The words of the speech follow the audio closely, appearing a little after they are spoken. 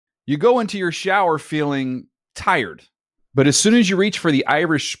You go into your shower feeling tired, but as soon as you reach for the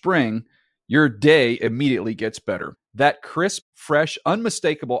Irish Spring, your day immediately gets better. That crisp, fresh,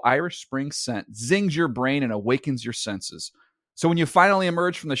 unmistakable Irish Spring scent zings your brain and awakens your senses. So when you finally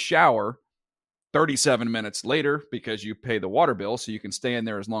emerge from the shower 37 minutes later, because you pay the water bill so you can stay in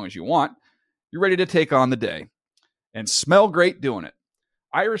there as long as you want, you're ready to take on the day and smell great doing it.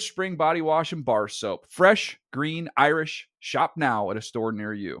 Irish Spring Body Wash and Bar Soap. Fresh, green, Irish. Shop now at a store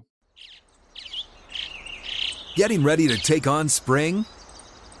near you. Getting ready to take on spring?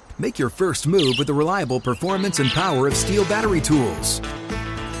 Make your first move with the reliable performance and power of Steel battery tools.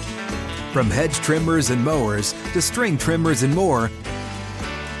 From hedge trimmers and mowers to string trimmers and more,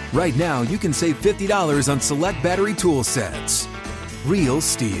 right now you can save $50 on select battery tool sets. Real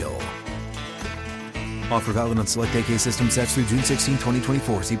Steel. Offer valid on select AK system sets through June 16,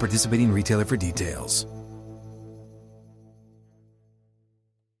 2024. See participating retailer for details.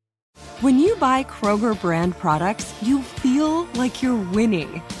 When you buy Kroger brand products, you feel like you're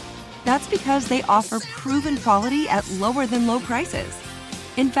winning. That's because they offer proven quality at lower than low prices.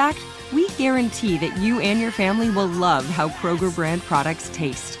 In fact, we guarantee that you and your family will love how Kroger brand products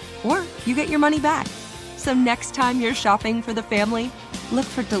taste, or you get your money back. So next time you're shopping for the family, look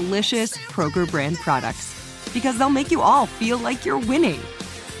for delicious Kroger brand products, because they'll make you all feel like you're winning.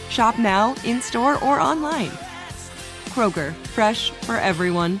 Shop now, in-store, or online. Kroger, fresh for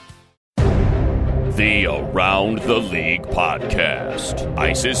everyone. The Around the League podcast.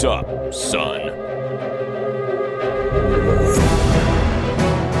 Ice is up, son.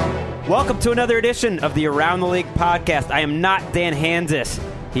 Welcome to another edition of the Around the League podcast. I am not Dan Hansis.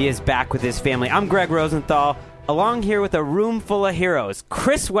 He is back with his family. I'm Greg Rosenthal, along here with a room full of heroes.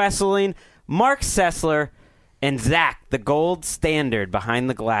 Chris Wesseling, Mark Sessler, and Zach, the gold standard behind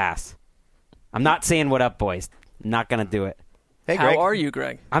the glass. I'm not saying what up, boys. Not going to do it. Hey, Greg. How are you,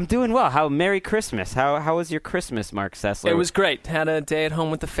 Greg? I'm doing well. Merry Christmas. How was your Christmas, Mark Sessler? It was great. Had a day at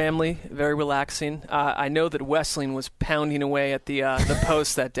home with the family. Very relaxing. I know that Wesseling was pounding away at the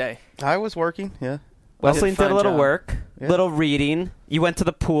post that day. I was working, yeah. Wesseling did a little work, little reading. You went to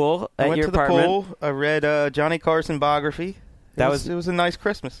the pool at your apartment. I went to the pool. I read Johnny Carson biography. It was a nice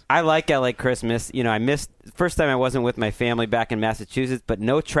Christmas. I like LA Christmas. You know, I missed first time I wasn't with my family back in Massachusetts, but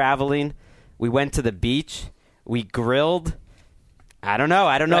no traveling. We went to the beach. We grilled. I don't know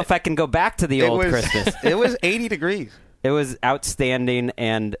if I can go back to the old Christmas. It was 80 degrees. It was outstanding,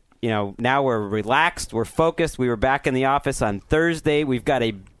 and now we're relaxed, we're focused. We were back in the office on Thursday. We've got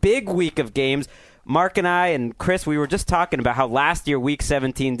a big week of games. Mark and I and Chris, we were just talking about how last year, Week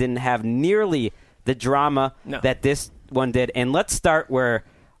 17, didn't have nearly the drama that this one did. And let's start where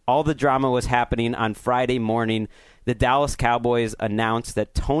all the drama was happening on Friday morning. The Dallas Cowboys announced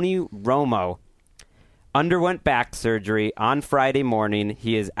that Tony Romo underwent back surgery on Friday morning.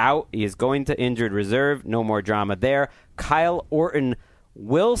 He is out. He is going to injured reserve. No more drama there. Kyle Orton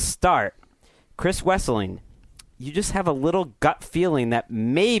will start. Chris Wesseling, you just have a little gut feeling that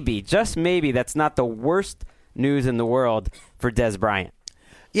maybe, just maybe, that's not the worst news in the world for Dez Bryant.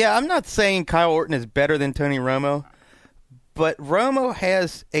 Yeah, I'm not saying Kyle Orton is better than Tony Romo, but Romo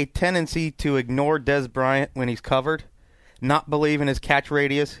has a tendency to ignore Dez Bryant when he's covered. Not believe in his catch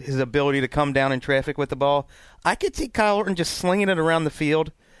radius, his ability to come down in traffic with the ball. I could see Kyle Orton just slinging it around the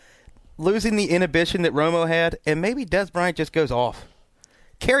field, losing the inhibition that Romo had, and maybe Dez Bryant just goes off.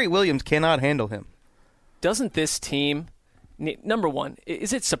 Kerry Williams cannot handle him. Doesn't this team, number one,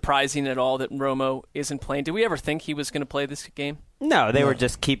 is it surprising at all that Romo isn't playing? Did we ever think he was going to play this game? No, they were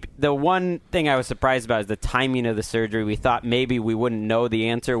just the one thing I was surprised about is the timing of the surgery. We thought maybe we wouldn't know the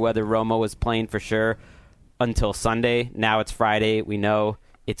answer whether Romo was playing for sure until Sunday. Now it's Friday. We know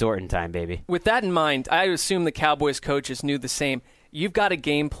it's Orton time, baby. With that in mind, I assume the Cowboys coaches knew the same. You've got a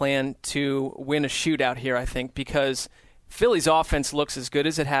game plan to win a shootout here, I think, because Philly's offense looks as good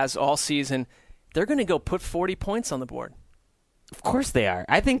as it has all season. They're going to go put 40 points on the board. Of course they are.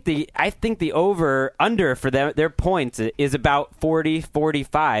 I think the over under for their points is about 40,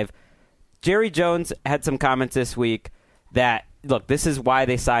 45. Jerry Jones had some comments this week that, look, this is why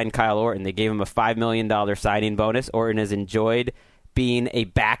they signed Kyle Orton. They gave him a $5 million signing bonus. Orton has enjoyed being a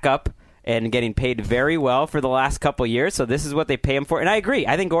backup and getting paid very well for the last couple of years, so this is what they pay him for. And I agree.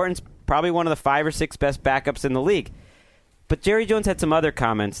 I think Orton's probably one of the 5 or 6 best backups in the league. But Jerry Jones had some other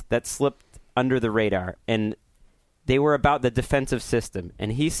comments that slipped under the radar, and they were about the defensive system.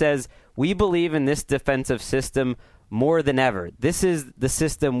 And he says, we believe in this defensive system more than ever. This is the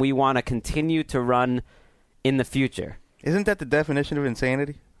system we want to continue to run in the future. Isn't that the definition of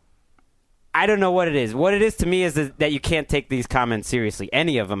insanity? I don't know what it is. What it is to me is that you can't take these comments seriously.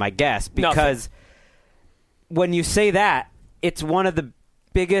 Any of them, I guess. Because when you say that, it's one of the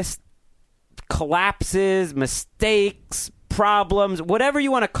biggest collapses, mistakes, problems, whatever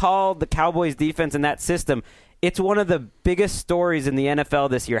you want to call the Cowboys defense in that system. It's one of the biggest stories in the NFL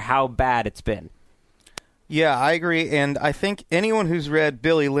this year, how bad it's been. Yeah, I agree, and I think anyone who's read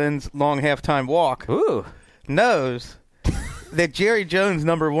Billy Lynn's Long Halftime Walk knows that Jerry Jones'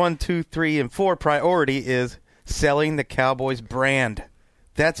 number 1, 2, 3, and 4 priority is selling the Cowboys brand.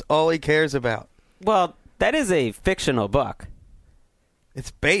 That's all he cares about. Well, that is a fictional book.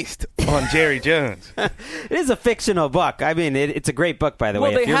 It's based on Jerry Jones. It is a fictional book. I mean, it's a great book, by the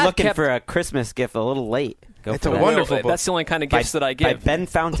way. If you're looking for a Christmas gift a little late, go it's for a that. wonderful book. That's the only kind of gifts that I give. By Ben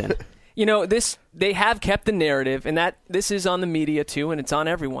Fountain. You know, they have kept the narrative, and that this is on the media too, and it's on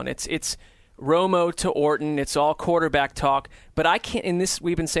everyone. It's Romo to Orton. It's all quarterback talk. But I can't. In this,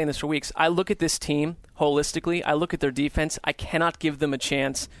 we've been saying this for weeks. I look at this team holistically. I look at their defense. I cannot give them a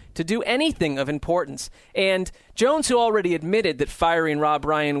chance to do anything of importance. And Jones, who already admitted that firing Rob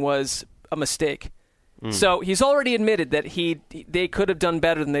Ryan was a mistake, so he's already admitted that they could have done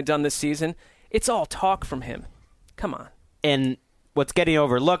better than they've done this season. It's all talk from him. Come on. And what's getting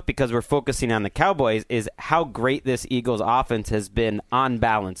overlooked because we're focusing on the Cowboys is how great this Eagles offense has been on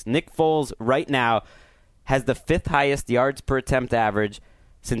balance. Nick Foles right now has the 5th highest yards per attempt average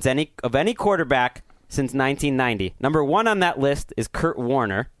since any quarterback since 1990. Number 1 on that list is Kurt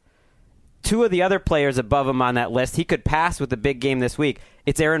Warner. 2 of the other players above him on that list, he could pass with a big game this week.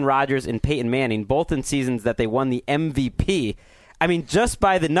 It's Aaron Rodgers and Peyton Manning, both in seasons that they won the MVP. I mean, just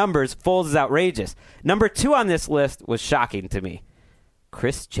by the numbers, Foles is outrageous. Number 2 on this list was shocking to me.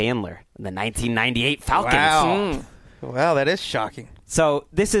 Chris Chandler, the 1998 Falcons. Wow, that is shocking. So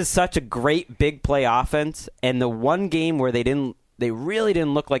this is such a great big play offense, and the one game where they really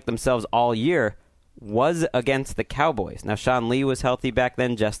didn't look like themselves all year was against the Cowboys. Now, Sean Lee was healthy back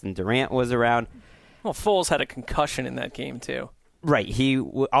then. Justin Durant was around. Well, Foles had a concussion in that game, too. Right. He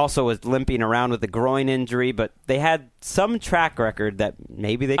also was limping around with a groin injury, but they had some track record that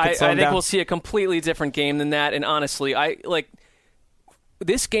maybe they could slow I think down. we'll see a completely different game than that, and honestly,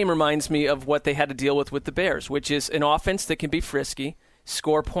 this game reminds me of what they had to deal with the Bears, which is an offense that can be frisky,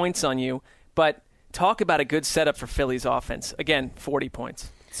 score points on you, but talk about a good setup for Philly's offense. Again, 40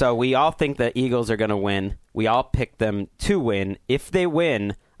 points. So we all think the Eagles are going to win. We all pick them to win. If they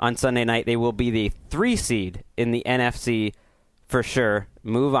win on Sunday night, they will be the 3 seed in the NFC for sure.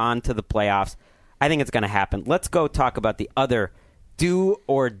 Move on to the playoffs. I think it's going to happen. Let's go talk about the other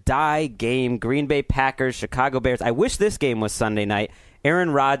do-or-die game, Green Bay Packers, Chicago Bears. I wish this game was Sunday night.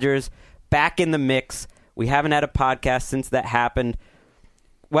 Aaron Rodgers back in the mix. We haven't had a podcast since that happened.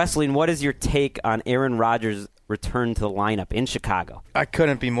 Wesley, what is your take on Aaron Rodgers' return to the lineup in Chicago? I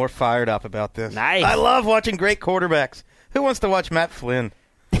couldn't be more fired up about this. Nice. I love watching great quarterbacks. Who wants to watch Matt Flynn?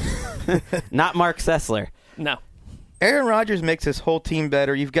 Not Mark Sessler. No. Aaron Rodgers makes his whole team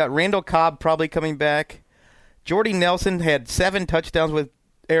better. You've got Randall Cobb probably coming back. Jordy Nelson had 7 touchdowns with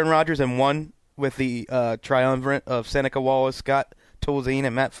Aaron Rodgers and 1 with the triumvirate of Seneca Wallace, Scott Tolzien,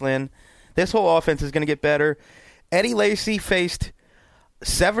 and Matt Flynn. This whole offense is going to get better. Eddie Lacy faced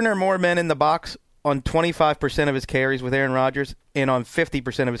 7 or more men in the box on 25% of his carries with Aaron Rodgers and on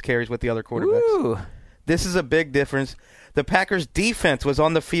 50% of his carries with the other quarterbacks. Ooh. This is a big difference. The Packers' defense was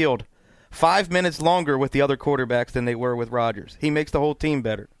on the field 5 minutes longer with the other quarterbacks than they were with Rodgers. He makes the whole team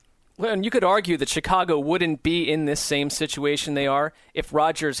better. Well, and you could argue that Chicago wouldn't be in this same situation they are if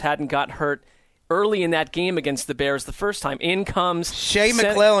Rodgers hadn't got hurt early in that game against the Bears the first time. In comes Shea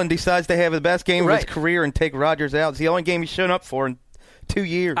McClellan decides to have the best game of his career and take Rodgers out. It's the only game he's shown up for in 2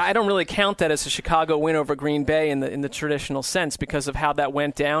 years. I don't really count that as a Chicago win over Green Bay in the traditional sense because of how that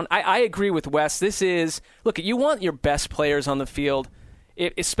went down. I agree with Wes. This is, look, you want your best players on the field,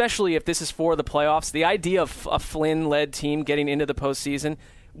 especially if this is for the playoffs. The idea of a Flynn-led team getting into the postseason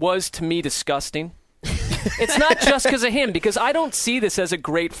was, to me, disgusting. It's not just because of him, because I don't see this as a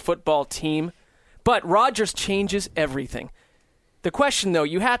great football team, but Rodgers changes everything. The question, though,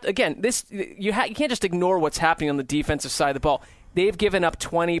 you can't just ignore what's happening on the defensive side of the ball. They've given up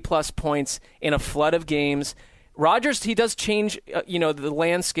 20-plus points in a flood of games. Rodgers, he does change the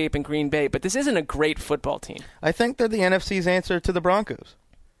landscape in Green Bay, but this isn't a great football team. I think they're the NFC's answer to the Broncos.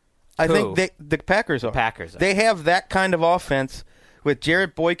 I think the Packers are. They have that kind of offense with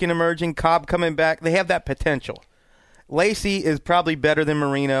Jarrett Boykin emerging, Cobb coming back. They have that potential. Lacy is probably better than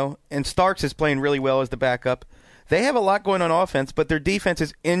Marino, and Starks is playing really well as the backup. They have a lot going on offense, but their defense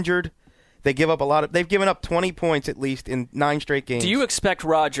is injured. They give up they've given up 20 points at least in 9 straight games. Do you expect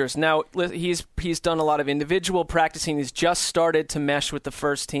Rodgers, now he's done a lot of individual practicing, he's just started to mesh with the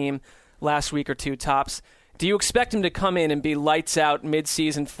first team last week or 2 tops. Do you expect him to come in and be lights out,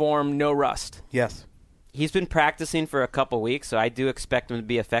 mid-season form, no rust? Yes. he's been practicing for a couple weeks, so I do expect him to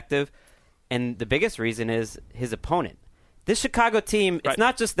be effective. And the biggest reason is his opponent. This Chicago team, it's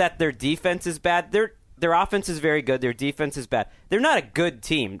not just that their defense is bad. Their offense is very good. Their defense is bad. They're not a good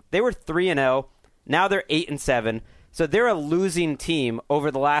team. They were 3-0. Now they're 8-7. So they're a losing team over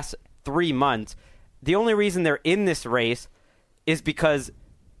the last 3 months. The only reason they're in this race is because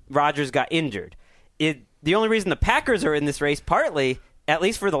Rodgers got injured. The only reason the Packers are in this race, partly, at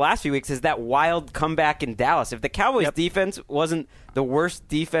least for the last few weeks, is that wild comeback in Dallas. If the Cowboys' defense wasn't the worst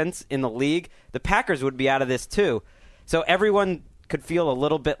defense in the league, the Packers would be out of this too. So everyone could feel a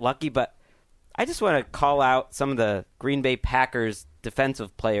little bit lucky, but I just want to call out some of the Green Bay Packers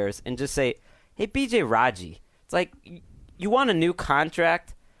defensive players and just say, hey, B.J. Raji, it's like, you want a new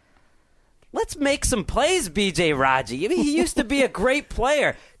contract? Let's make some plays, B.J. Raji. I mean, he used to be a great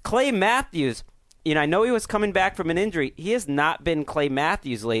player. Clay Matthews, I know he was coming back from an injury. He has not been Clay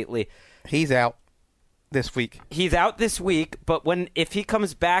Matthews lately. He's out this week. He's out this week, but if he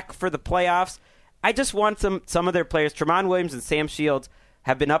comes back for the playoffs, I just want some of their players. Tramon Williams and Sam Shields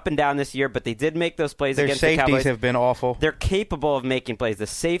have been up and down this year, but they did make those plays against the Cowboys. Their safeties have been awful. They're capable of making plays. The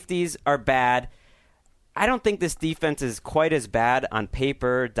safeties are bad. I don't think this defense is quite as bad on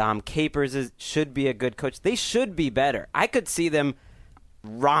paper. Dom Capers should be a good coach. They should be better. I could see them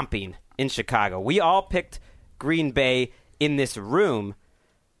romping in Chicago. We all picked Green Bay in this room,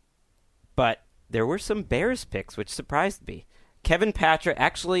 but there were some Bears picks, which surprised me. Kevin Patra,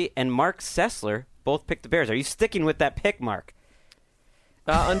 actually, and Mark Sessler both picked the Bears. Are you sticking with that pick, Mark?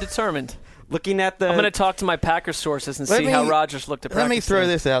 Undetermined. Looking at I'm going to talk to my Packers sources and see how Rodgers looked at practice. Let me throw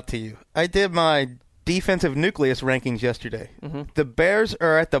this out to you. I did my defensive nucleus rankings yesterday. Mm-hmm. The Bears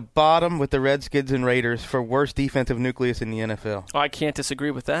are at the bottom with the Redskins and Raiders for worst defensive nucleus in the NFL. Oh, I can't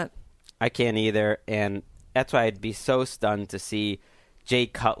disagree with that. I can't either, and that's why I'd be so stunned to see Jay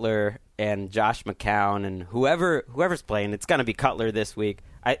Cutler and Josh McCown and whoever's playing. It's going to be Cutler this week.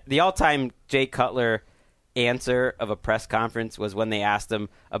 The all-time Jay Cutler answer of a press conference was when they asked him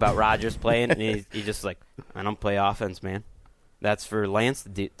about Rodgers playing, and he just like, I don't play offense, man. That's for Lance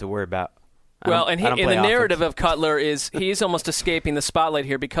to worry about. Well, and the narrative of Cutler is he's almost escaping the spotlight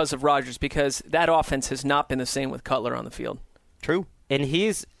here because of Rodgers, because that offense has not been the same with Cutler on the field. True. And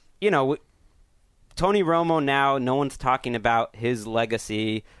he's, Tony Romo now, no one's talking about his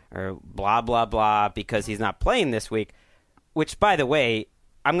legacy or blah, blah, blah because he's not playing this week, which, by the way,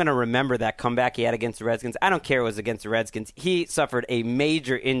 I'm going to remember that comeback he had against the Redskins. I don't care it was against the Redskins. He suffered a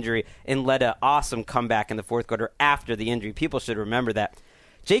major injury and led an awesome comeback in the fourth quarter after the injury. People should remember that.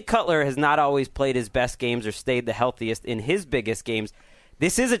 Jay Cutler has not always played his best games or stayed the healthiest in his biggest games.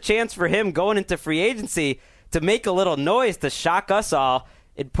 This is a chance for him going into free agency to make a little noise, to shock us all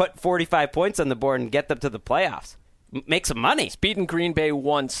and put 45 points on the board and get them to the playoffs. Make some money. He's beaten Green Bay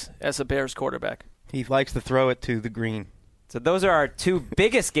once as a Bears quarterback. He likes to throw it to the green. So those are our two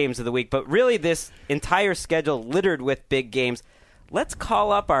biggest games of the week, but really this entire schedule littered with big games. Let's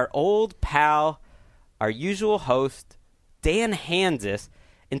call up our old pal, our usual host, Dan Hansis,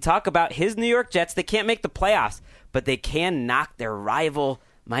 and talk about his New York Jets. They can't make the playoffs, but they can knock their rival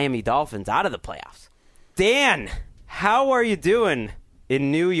Miami Dolphins out of the playoffs. Dan, how are you doing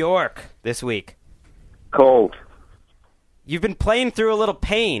in New York this week? Cold. You've been playing through a little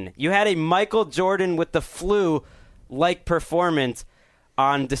pain. You had a Michael Jordan with the flu-like performance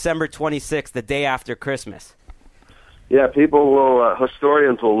on December 26th, the day after Christmas. Yeah,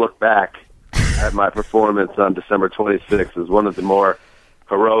 historians will look back at my performance on December 26th as one of the more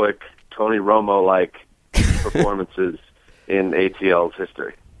heroic Tony Romo-like performances in ATL's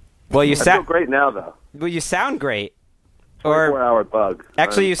history. Well, I feel great now, though. Well, you sound great. 24-hour bug.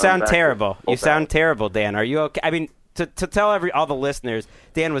 Actually, you sound terrible. You sound terrible, Dan. Are you okay? I mean, to tell all the listeners,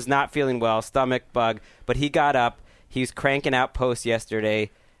 Dan was not feeling well, stomach bug, but he got up. He was cranking out posts yesterday.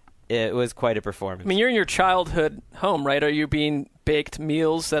 It was quite a performance. I mean, you're in your childhood home, right? Are you being baked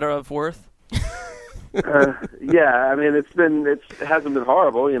meals that are of worth? Yeah, I mean, it hasn't been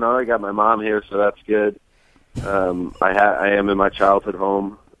horrible. I got my mom here, so that's good. I am in my childhood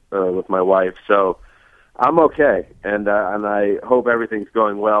home with my wife, so I'm okay, and I hope everything's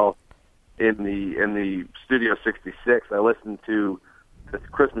going well in the Studio 66. I listened to the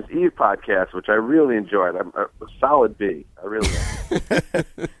Christmas Eve podcast, which I really enjoyed. I'm a solid B. I really am.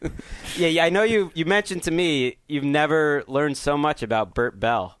 Yeah, I know you mentioned to me you've never learned so much about Burt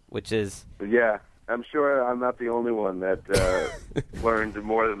Bell, which is... Yeah, I'm sure I'm not the only one that learned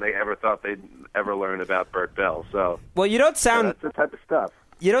more than they ever thought they'd ever learn about Burt Bell. So, well, you don't sound... that's the type of stuff.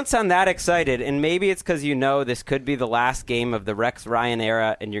 You don't sound that excited, and maybe it's because this could be the last game of the Rex Ryan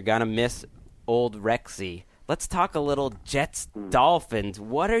era, and you're going to miss old Rexy. let's talk a little Jets-Dolphins.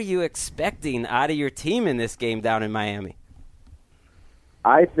 What are you expecting out of your team in this game down in Miami?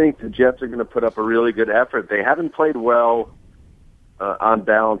 I think the Jets are going to put up a really good effort. They haven't played well on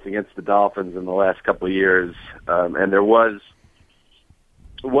balance against the Dolphins in the last couple of years, and there was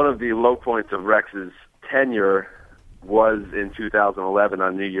one of the low points of Rex's tenure was in 2011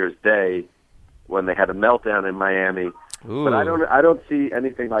 on New Year's Day when they had a meltdown in Miami. Ooh. But I don't see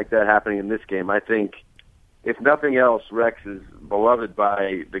anything like that happening in this game. I think, if nothing else, Rex is beloved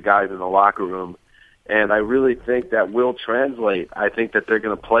by the guys in the locker room, and I really think that will translate. I think that they're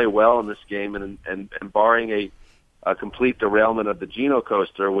going to play well in this game, and barring a complete derailment of the Geno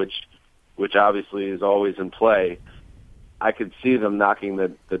coaster, which obviously is always in play, I could see them knocking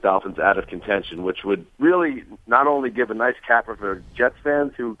the Dolphins out of contention, which would really not only give a nice capper for Jets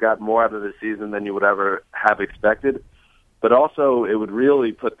fans who got more out of the season than you would ever have expected, but also it would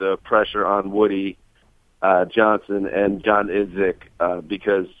really put the pressure on Woody Johnson and John Idzik,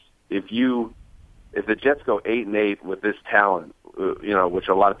 because if the Jets go 8-8 with this talent, which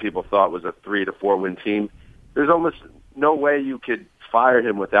a lot of people thought was a 3 to 4 win team, there's almost no way you could fire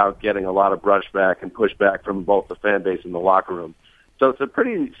him without getting a lot of brushback and pushback from both the fan base and the locker room. So it's a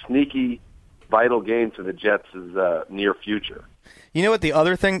pretty sneaky, vital game to the Jets' near future. You know what the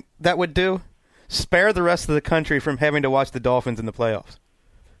other thing that would do? Spare the rest of the country from having to watch the Dolphins in the playoffs.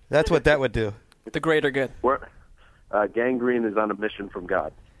 That's what that would do. The greater good. Gangrene is on a mission from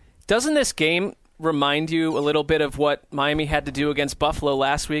God. Doesn't this game remind you a little bit of what Miami had to do against Buffalo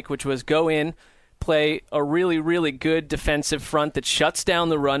last week, which was go in, play a really, really good defensive front that shuts down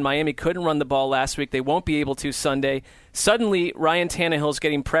the run. Miami couldn't run the ball last week. They won't be able to Sunday. Suddenly, Ryan Tannehill's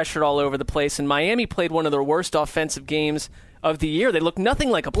getting pressured all over the place, and Miami played one of their worst offensive games of the year. They look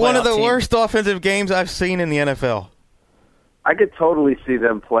nothing like a playoff One of the team. worst offensive games I've seen in the NFL. I could totally see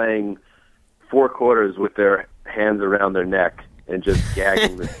them playing 4 quarters with their hands around their neck and just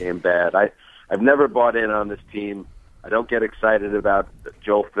gagging this game bad. I've never bought in on this team. I don't get excited about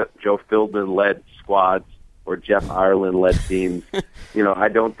Joe Philbin-led squads or Jeff Ireland-led teams. I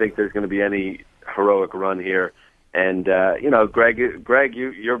don't think there's going to be any heroic run here. And Greg,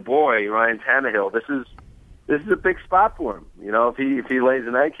 your boy Ryan Tannehill, this is a big spot for him. If he lays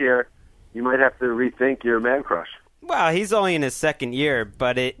an egg here, you might have to rethink your man crush. Well, he's only in his second year,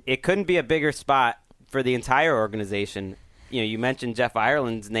 but it couldn't be a bigger spot for the entire organization. You mentioned Jeff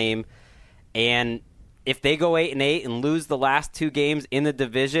Ireland's name, and if they go 8-8 and lose the last 2 games in the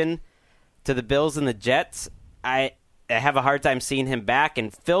division to the Bills and the Jets, I have a hard time seeing him back.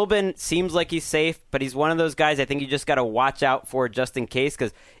 And Philbin seems like he's safe, but he's one of those guys I think you just got to watch out for just in case,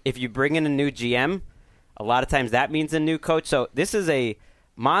 because if you bring in a new GM, a lot of times that means a new coach. So this is a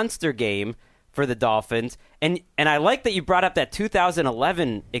monster game for the Dolphins. And I like that you brought up that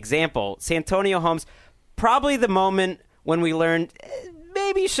 2011 example. Santonio Holmes, probably the moment when we learned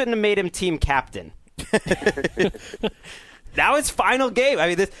maybe you shouldn't have made him team captain. That was final game.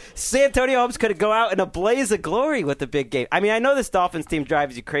 I mean, Santonio Holmes could go out in a blaze of glory with the big game. I mean, I know this Dolphins team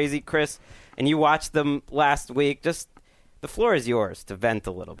drives you crazy, Chris, and you watched them last week. Just the floor is yours to vent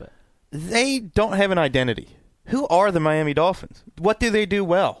a little bit. They don't have an identity. Who are the Miami Dolphins? What do they do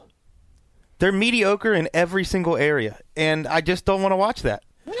well? They're mediocre in every single area, and I just don't want to watch that.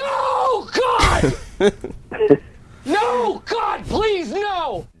 No, God! No, God, please,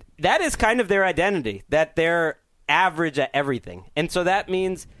 no! That is kind of their identity, that they're average at everything. And so that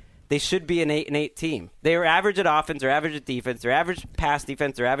means they should be an 8-8 team. They are average at offense, they're average at defense, they're average pass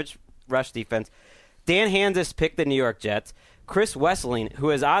defense, they're average rush defense. Dan Hansis picked the New York Jets. Chris Wesseling, who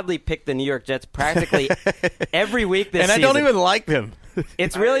has oddly picked the New York Jets practically every week this season. And I don't even like them.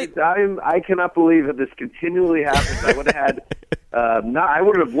 It's really... I cannot believe that this continually happens. I would have had... I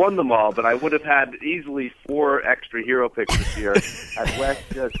would have won them all, but I would have had easily 4 extra hero picks this year. At West,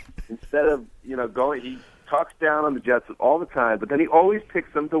 just instead of going, he talks down on the Jets all the time, but then he always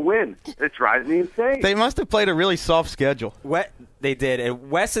picks them to win. It drives me insane. They must have played a really soft schedule. They did, and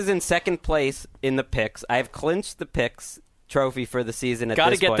Wes is in second place in the picks. I have clinched the picks trophy for the season at this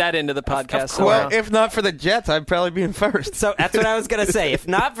point. Got to get that into the podcast. Well, if not for the Jets, I'd probably be in first. So that's what I was going to say. If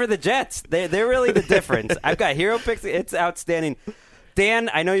not for the Jets, they're really the difference. I've got hero picks. It's outstanding. Dan,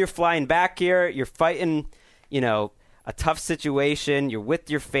 I know you're flying back here. You're fighting, a tough situation. You're with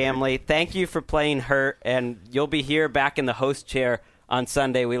your family. Thank you for playing hurt, and you'll be here back in the host chair on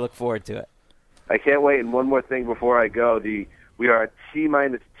Sunday. We look forward to it. I can't wait. And one more thing before I go. We are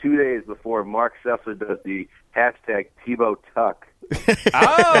T-minus 2 days before Mark Sessler does the hashtag Tebow Tuck.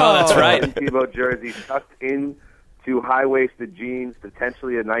 Oh, that's right. Tebow jersey tucked into high-waisted jeans,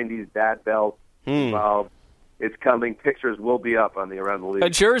 potentially a 90s dad belt involved. It's coming. Pictures will be up on the Around the League a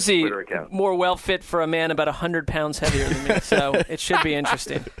jersey Twitter account. More well fit for a man about 100 pounds heavier than me, so it should be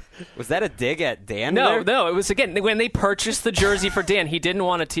interesting. Was that a dig at Dan? No. It was, again, when they purchased the jersey for Dan, he didn't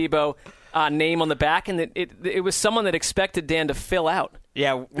want a Tebow name on the back, and it was someone that expected Dan to fill out.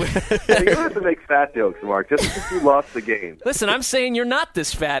 Yeah. You don't have to make fat jokes, Mark, just because you lost the game. Listen, I'm saying you're not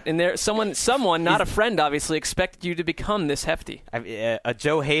this fat, and there someone, not a friend, obviously, expected you to become this hefty. A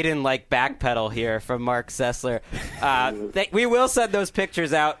Joe Hayden-like backpedal here from Mark Sessler. We will send those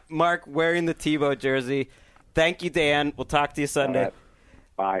pictures out. Mark wearing the Tebow jersey. Thank you, Dan. We'll talk to you Sunday. Right.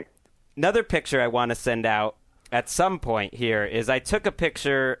 Bye. Another picture I want to send out at some point here is I took a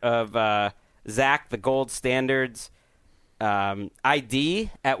picture of Zach, the Gold Standards ID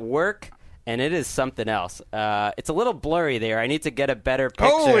at work, and it is something else. It's a little blurry there. I need to get a better picture.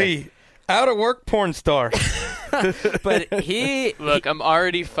 Holy, out of work porn star. But Look, I'm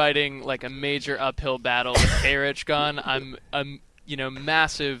already fighting like a major uphill battle with Erich gone. I'm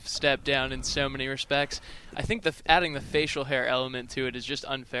massive step down in so many respects. I think adding the facial hair element to it is just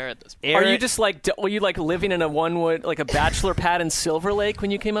unfair at this point. Are you just were you like living in a one-wood, like a bachelor pad in Silver Lake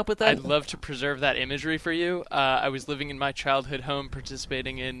when you came up with that? I'd love to preserve that imagery for you. I was living in my childhood home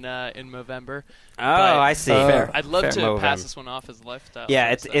participating in Movember. Oh, I see. I'd love to Movember. pass this one off as a lifestyle.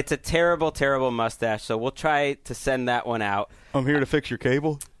 Yeah, it's a terrible, terrible mustache, so we'll try to send that one out. I'm here to fix your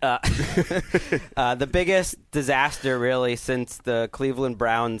cable. The biggest disaster, really, since the Cleveland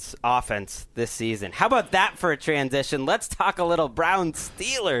Browns offense this season. How about that for a transition? Let's talk a little Browns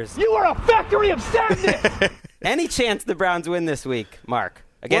Steelers. You are a factory of sadness. Any chance the Browns win this week, Mark,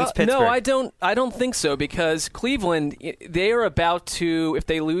 against Pittsburgh? No, I don't think so, because Cleveland, they are about to, if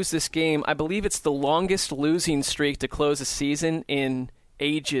they lose this game, I believe it's the longest losing streak to close a season in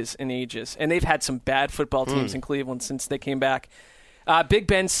ages and ages. And they've had some bad football teams in Cleveland since they came back. Big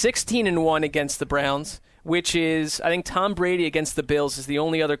Ben 16-1 against the Browns, which is, I think Tom Brady against the Bills is the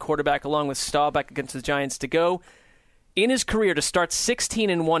only other quarterback, along with Staubach against the Giants, to go in his career to start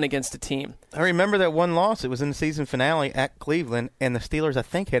 16-1 against a team. I remember that one loss. It was in the season finale at Cleveland, and the Steelers, I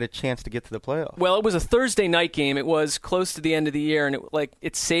think, had a chance to get to the playoffs. Well, it was a Thursday night game. It was close to the end of the year, and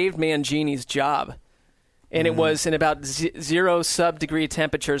it saved Mangini's job. And it was in about 0 sub-degree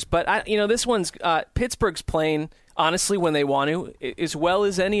temperatures. But, this one's Pittsburgh's playing, honestly, when they want to, as well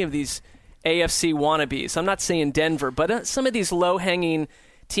as any of these AFC wannabes. I'm not saying Denver, but some of these low-hanging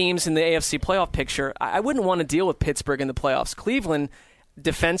teams in the AFC playoff picture, I wouldn't want to deal with Pittsburgh in the playoffs. Cleveland,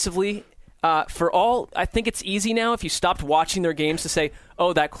 defensively, I think it's easy now if you stopped watching their games to say,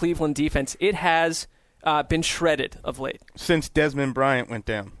 oh, that Cleveland defense, it has been shredded of late. Since Desmond Bryant went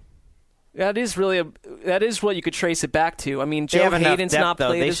down. That is what you could trace it back to. I mean, They Joe have enough Hayden's depth, not though.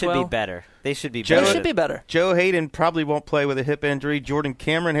 played They as should well. be better. They should be They better. should be better. Joe Hayden probably won't play with a hip injury. Jordan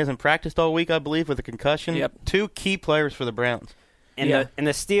Cameron hasn't practiced all week, I believe, with a concussion. Yep. 2 key players for the Browns. And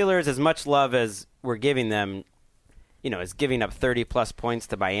the Steelers, as much love as we're giving them, is giving up 30-plus points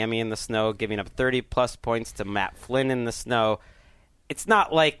to Miami in the snow, giving up 30-plus points to Matt Flynn in the snow. It's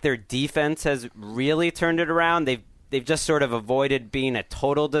not like their defense has really turned it around. They've just sort of avoided being a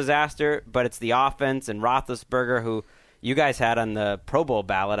total disaster, but it's the offense and Roethlisberger, who you guys had on the Pro Bowl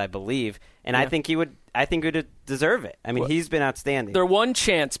ballot, I believe, and I think he would deserve it. I mean, he's been outstanding. Their one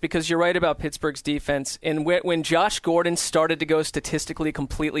chance, because you're right about Pittsburgh's defense, and when Josh Gordon started to go statistically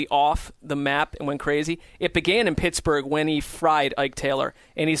completely off the map and went crazy, it began in Pittsburgh when he fried Ike Taylor,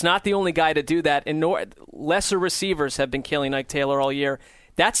 and he's not the only guy to do that, and lesser receivers have been killing Ike Taylor all year.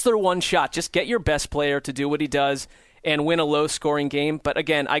 That's their one shot. Just get your best player to do what he does and win a low-scoring game. But,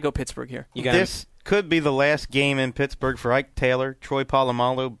 again, I go Pittsburgh here. This could be the last game in Pittsburgh for Ike Taylor, Troy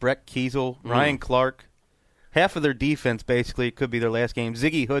Polamalu, Brett Kiesel, Ryan Clark. Half of their defense, basically, could be their last game.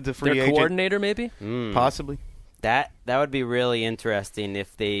 Ziggy Hood's a free agent. Their coordinator, maybe? Possibly. That would be really interesting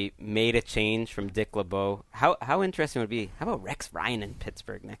if they made a change from Dick LeBeau. How interesting would it be? How about Rex Ryan in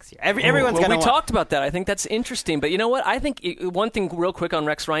Pittsburgh next year? Everyone's going to. We talked about that. I think that's interesting. But you know what? I think one thing real quick on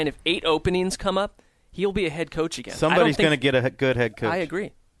Rex Ryan: if 8 openings come up, he'll be a head coach again. Somebody's going to get a good head coach. I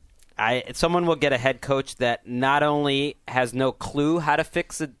agree. Someone will get a head coach that not only has no clue how to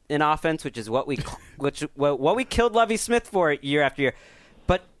fix an offense, which is what we killed Lovie Smith for year after year,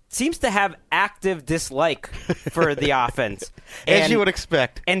 but seems to have active dislike for the offense. As you would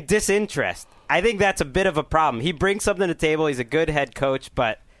expect. And disinterest. I think that's a bit of a problem. He brings something to the table. He's a good head coach,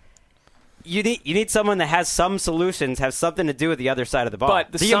 but you need someone that has some solutions, has something to do with the other side of the ball.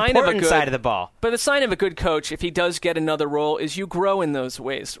 But the sign of a good side of the ball. But the sign of a good coach, if he does get another role, is you grow in those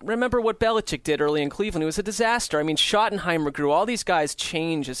ways. Remember what Belichick did early in Cleveland? It was a disaster. I mean, Schottenheimer grew. All these guys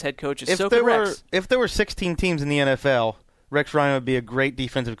change as head coaches. If there were 16 teams in the NFL, Rex Ryan would be a great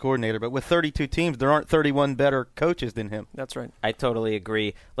defensive coordinator. But with 32 teams, there aren't 31 better coaches than him. That's right. I totally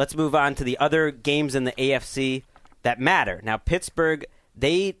agree. Let's move on to the other games in the AFC that matter. Now, Pittsburgh,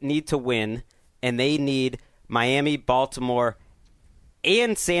 they need to win, and they need Miami, Baltimore,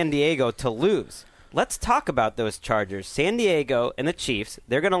 and San Diego to lose. Let's talk about those Chargers. San Diego and the Chiefs,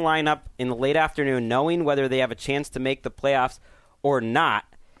 they're going to line up in the late afternoon knowing whether they have a chance to make the playoffs or not.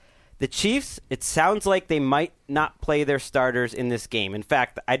 The Chiefs, it sounds like they might not play their starters in this game. In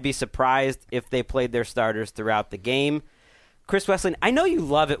fact, I'd be surprised if they played their starters throughout the game. Chris Wesseling, I know you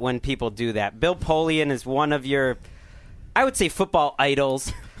love it when people do that. Bill Polian is one of your, I would say, football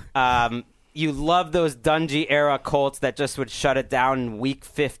idols. You love those Dungy-era Colts that just would shut it down in Week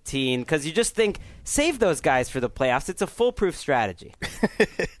 15 because you just think, save those guys for the playoffs. It's a foolproof strategy.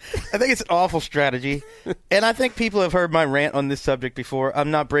 I think it's an awful strategy, and I think people have heard my rant on this subject before. I'm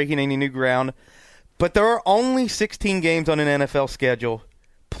not breaking any new ground, but there are only 16 games on an NFL schedule.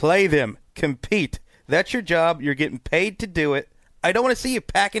 Play them. Compete. That's your job. You're getting paid to do it. I don't want to see you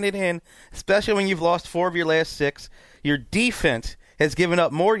packing it in, especially when you've lost 4 of your last 6. Your defense has given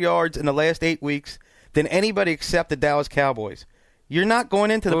up more yards in the last 8 weeks than anybody except the Dallas Cowboys. You're not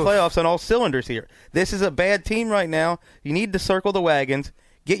going into the playoffs on all cylinders here. This is a bad team right now. You need to circle the wagons,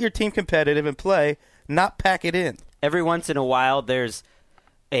 get your team competitive, and play, not pack it in. Every once in a while, there's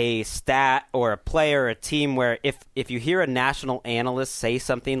a stat or a player or a team where if you hear a national analyst say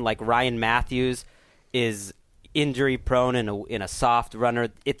something like Ryan Matthews is injury-prone and in a soft runner,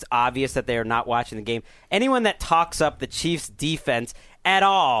 it's obvious that they are not watching the game. Anyone that talks up the Chiefs' defense at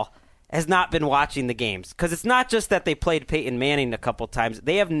all has not been watching the games. Because it's not just that they played Peyton Manning a couple times.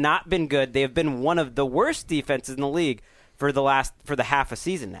 They have not been good. They have been one of the worst defenses in the league for the half a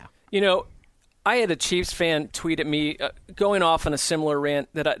season now. You know, I had a Chiefs fan tweet at me going off on a similar rant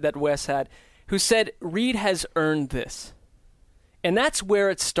that Wes had, who said, Reed has earned this. And that's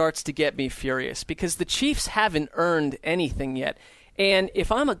where it starts to get me furious because the Chiefs haven't earned anything yet. And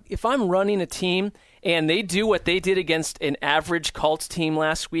if I'm running a team and they do what they did against an average Colts team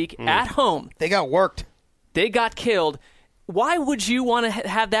last week at home, they got worked. They got killed. Why would you want to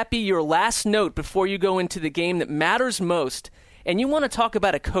have that be your last note before you go into the game that matters most? And you want to talk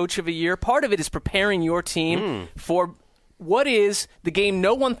about a coach of a year? Part of it is preparing your team for what is the game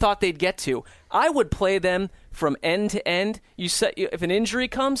no one thought they'd get to. I would play them from end to end. If an injury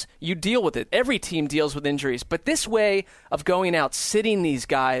comes, you deal with it. Every team deals with injuries. But this way of going out, sitting these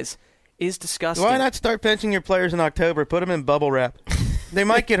guys, is disgusting. Why not start benching your players in October? Put them in bubble wrap. They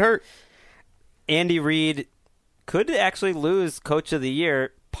might get hurt. Andy Reid could actually lose Coach of the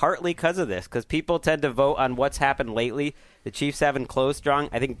Year partly because of this, because people tend to vote on what's happened lately. The Chiefs haven't closed strong.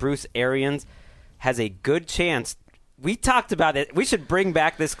 I think Bruce Arians has a good chance. We talked about it. We should bring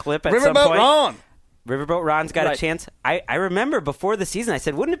back this clip at some point. Riverboat Ron's got a chance. I remember before the season I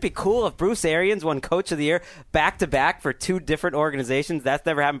said, wouldn't it be cool if Bruce Arians won Coach of the Year back-to-back for 2 different organizations? That's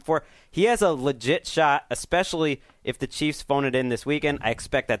never happened before. He has a legit shot, especially if the Chiefs phone it in this weekend. I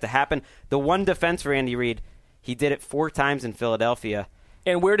expect that to happen. The one defense for Andy Reid, he did it 4 times in Philadelphia.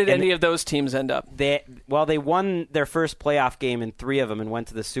 And where did any of those teams end up? They won their first playoff game in 3 of them and went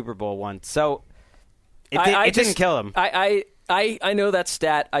to the Super Bowl once. So it didn't kill them. I know that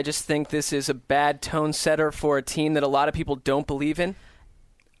stat. I just think this is a bad tone setter for a team that a lot of people don't believe in.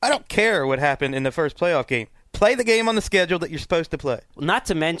 I don't care what happened in the first playoff game. Play the game on the schedule that you're supposed to play. Not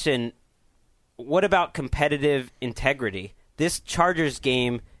to mention, what about competitive integrity? This Chargers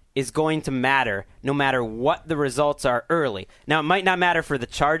game is going to matter no matter what the results are early. Now, it might not matter for the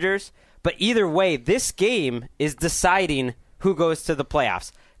Chargers, but either way, this game is deciding who goes to the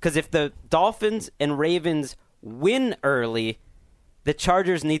playoffs. Because if the Dolphins and Ravens win early, the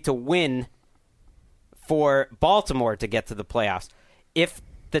Chargers need to win for Baltimore to get to the playoffs. If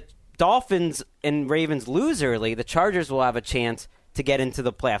the Dolphins and Ravens lose early, the Chargers will have a chance to get into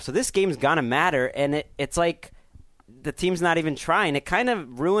the playoffs. So this game's going to matter, and it's like the team's not even trying. It kind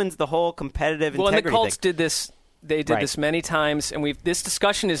of ruins the whole competitive integrity and the Colts did this. They did this many times, and this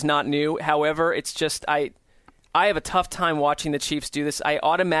discussion is not new. However, it's just I have a tough time watching the Chiefs do this. I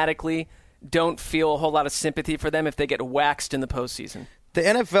automatically don't feel a whole lot of sympathy for them if they get waxed in the postseason. The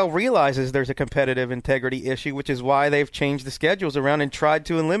NFL realizes there's a competitive integrity issue, which is why they've changed the schedules around and tried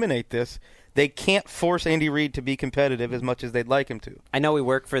to eliminate this. They can't force Andy Reid to be competitive as much as they'd like him to. I know we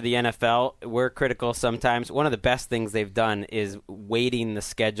work for the NFL. We're critical sometimes. One of the best things they've done is weighting the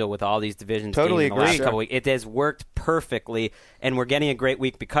schedule with all these divisions. Totally games in the last couple weeks. It has worked perfectly, and we're getting a great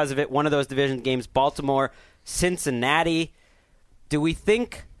week because of it. One of those division games, Baltimore, Cincinnati. Do we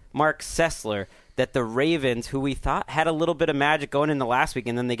think, Mark Sessler, that the Ravens, who we thought had a little bit of magic going into last week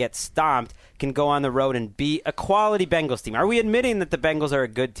and then they get stomped, can go on the road and beat a quality Bengals team? Are we admitting that the Bengals are a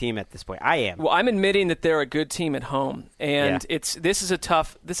good team at this point? I am. Well, I'm admitting that they're a good team at home, and this is a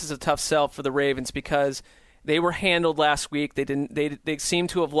tough sell for the Ravens because they were handled last week. They seem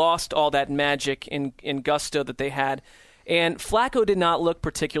to have lost all that magic in gusto that they had, and Flacco did not look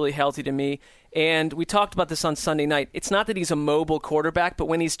particularly healthy to me. And we talked about this on Sunday night. It's not that he's a mobile quarterback, but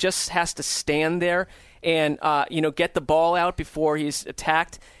when he just has to stand there and get the ball out before he's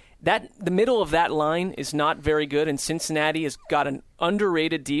attacked, the middle of that line is not very good. And Cincinnati has got an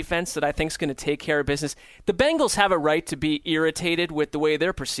underrated defense that I think is going to take care of business. The Bengals have a right to be irritated with the way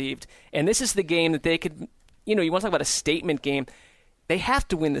they're perceived, and this is the game that they could. You want to talk about a statement game. They have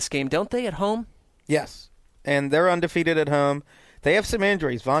to win this game, don't they? At home. Yes, and they're undefeated at home. They have some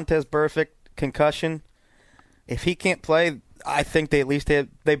injuries. Vontaze Burfict. Concussion. If he can't play, I think they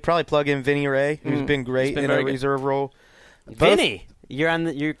probably plug in Vinny Ray, who's been great in a reserve role. Vinny,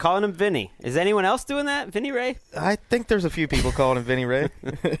 you're calling him Vinny. Is anyone else doing that, Vinny Ray? I think there's a few people calling him Vinny Ray.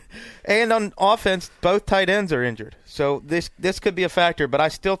 And on offense, both tight ends are injured, so this could be a factor. But I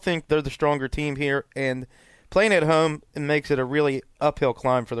still think they're the stronger team here, and playing at home, it makes it a really uphill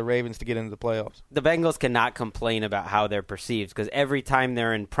climb for the Ravens to get into the playoffs. The Bengals cannot complain about how they're perceived because every time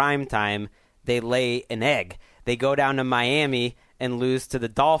they're in prime time, they lay an egg. They go down to Miami and lose to the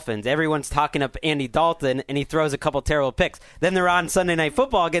Dolphins. Everyone's talking up Andy Dalton, and he throws a couple terrible picks. Then they're on Sunday Night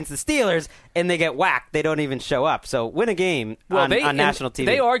Football against the Steelers, and they get whacked. They don't even show up. So win a game on national TV.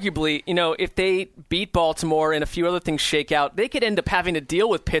 They arguably, if they beat Baltimore and a few other things shake out, they could end up having to deal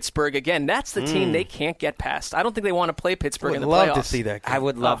with Pittsburgh again. That's the team they can't get past. I don't think they want to play Pittsburgh in the playoffs. I'd love to see that game. I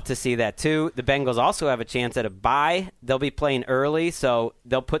would love to see that, too. The Bengals also have a chance at a bye. They'll be playing early, so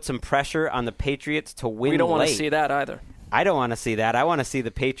they'll put some pressure on the Patriots to win late. We don't want to see that either. I don't want to see that. I want to see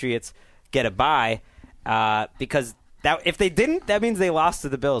the Patriots get a bye because if they didn't, that means they lost to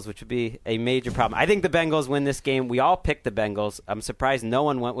the Bills, which would be a major problem. I think the Bengals win this game. We all picked the Bengals. I'm surprised no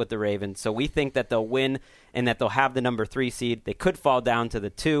one went with the Ravens. So we think that they'll win and that they'll have the number 3 seed. They could fall down to the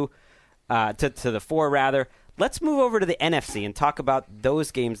 2, to the 4 rather. Let's move over to the NFC and talk about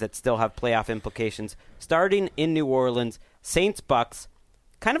those games that still have playoff implications. Starting in New Orleans, Saints-Bucks,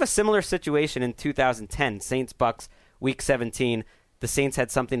 kind of a similar situation in 2010. Saints-Bucks. Week 17, the Saints had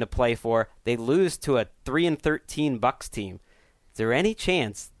something to play for. They lose to a 3-13 Bucks team. Is there any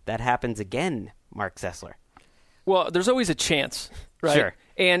chance that happens again, Mark Sessler? Well, there's always a chance, right? Sure.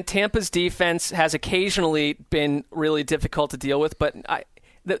 And Tampa's defense has occasionally been really difficult to deal with. But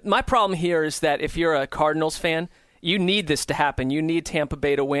my problem here is that if you're a Cardinals fan, you need this to happen. You need Tampa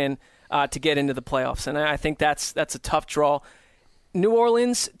Bay to win to get into the playoffs. And I think that's a tough draw. New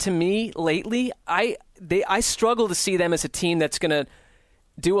Orleans, to me, lately, I struggle to see them as a team that's going to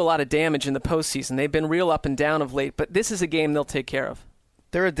do a lot of damage in the postseason. They've been real up and down of late, but this is a game they'll take care of.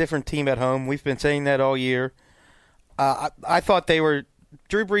 They're a different team at home. We've been saying that all year. I thought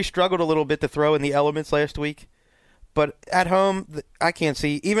Drew Brees struggled a little bit to throw in the elements last week, but at home, I can't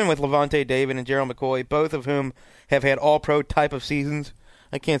see, even with Levante David and Gerald McCoy, both of whom have had all-pro type of seasons,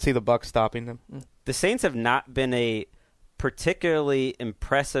 I can't see the Bucs stopping them. The Saints have not been a particularly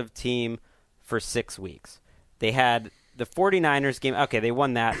impressive team for 6 weeks. They had the 49ers game. Okay, they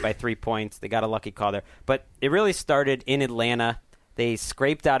won that by 3 points. They got a lucky call there. But it really started in Atlanta. They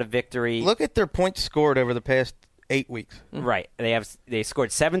scraped out a victory. Look at their points scored over the past 8 weeks. Right. They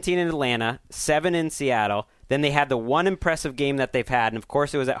scored 17 in Atlanta, 7 in Seattle. Then they had the one impressive game that they've had, and of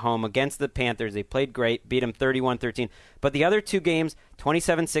course it was at home against the Panthers. They played great, beat them 31-13. But the other 2 games,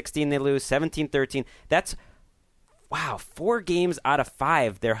 27-16 they lose, 17-13. That's 4 games out of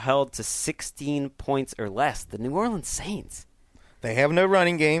 5, they're held to 16 points or less. The New Orleans Saints. They have no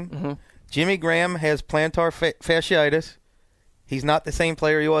running game. Mm-hmm. Jimmy Graham has plantar fasciitis. He's not the same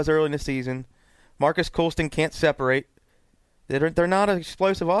player he was early in the season. Marcus Coulston can't separate. They're not an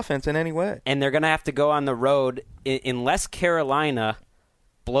explosive offense in any way. And they're going to have to go on the road unless Carolina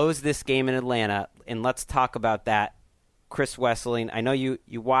blows this game in Atlanta. And let's talk about that. Chris Wesseling, I know you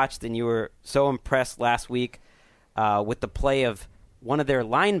watched and you were so impressed last week with the play of one of their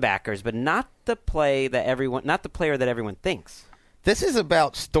linebackers, but not the player that everyone thinks. This is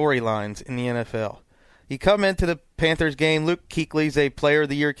about storylines in the NFL. You come into the Panthers game, Luke Kuechly's a Player of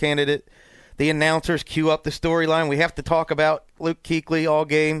the Year candidate. The announcers cue up the storyline. We have to talk about Luke Kuechly all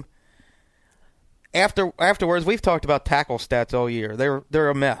game. Afterwards, we've talked about tackle stats all year. They're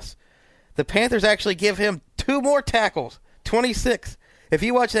a mess. The Panthers actually give him 2 more tackles, 26. If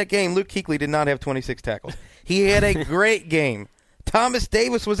you watch that game, Luke Kuechly did not have 26 tackles. He had a great game. Thomas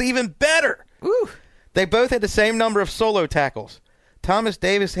Davis was even better. Ooh. They both had the same number of solo tackles. Thomas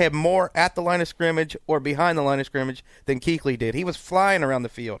Davis had more at the line of scrimmage or behind the line of scrimmage than Kuechly did. He was flying around the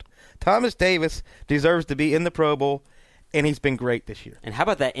field. Thomas Davis deserves to be in the Pro Bowl, and he's been great this year. And how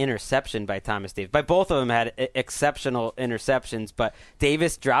about that interception by Thomas Davis? By both of them had exceptional interceptions, but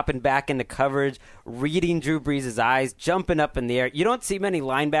Davis dropping back into coverage, reading Drew Brees' eyes, jumping up in the air. You don't see many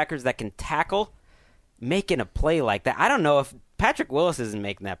linebackers that can tackle making a play like that. I don't know if Patrick Willis isn't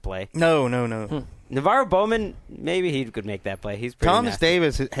making that play. No. Navarro Bowman, maybe he could make that play. He's pretty Thomas nasty.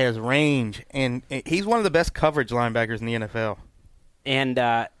 Davis has range, and he's one of the best coverage linebackers in the NFL. And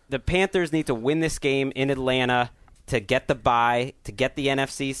the Panthers need to win this game in Atlanta to get the bye, to get the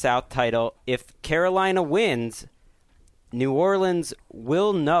NFC South title. If Carolina wins, New Orleans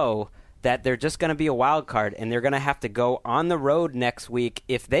will know that they're just going to be a wild card, and they're going to have to go on the road next week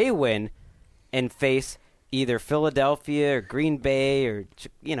if they win and face either Philadelphia or Green Bay or,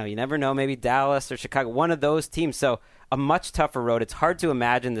 you never know, maybe Dallas or Chicago, one of those teams. So a much tougher road. It's hard to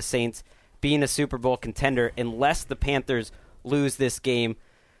imagine the Saints being a Super Bowl contender unless the Panthers lose this game.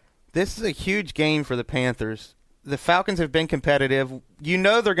 This is a huge game for the Panthers. The Falcons have been competitive. You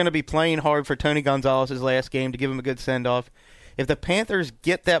know they're going to be playing hard for Tony Gonzalez's last game to give him a good send-off. If the Panthers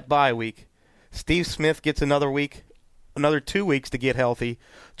get that bye week, Steve Smith gets another 2 weeks to get healthy.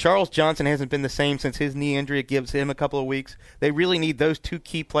 Charles Johnson hasn't been the same since his knee injury. It gives him a couple of weeks. They really need those two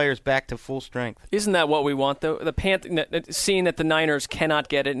key players back to full strength. Isn't that what we want, though? Seeing that the Niners cannot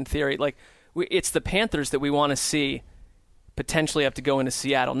get it in theory, it's the Panthers that we want to see potentially have to go into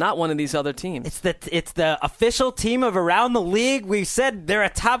Seattle, not one of these other teams. It's the official team of around the league. We said they're a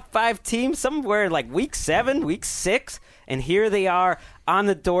top 5 team somewhere like week 7, week 6, and here they are on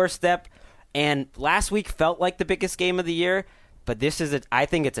the doorstep. And last week felt like the biggest game of the year, but I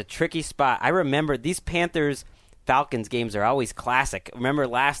think it's a tricky spot. I remember these Panthers-Falcons games are always classic. Remember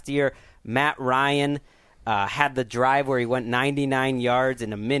last year, Matt Ryan had the drive where he went 99 yards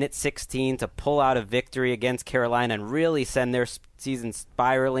in a minute 16 to pull out a victory against Carolina and really send their season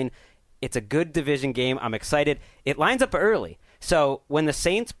spiraling. It's a good division game. I'm excited. It lines up early. So when the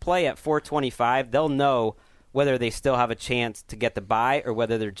Saints play at 4:25, they'll know whether they still have a chance to get the bye or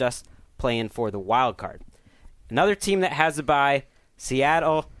whether they're just playing for the wild card. Another team that has a bye,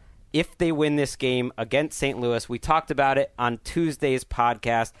 Seattle, if they win this game against St. Louis. We talked about it on Tuesday's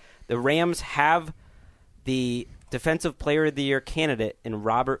podcast. The Rams have the Defensive Player of the Year candidate in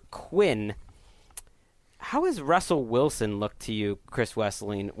Robert Quinn. How has Russell Wilson looked to you, Chris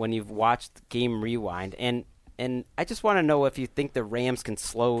Wesseling, when you've watched Game Rewind? And I just want to know if you think the Rams can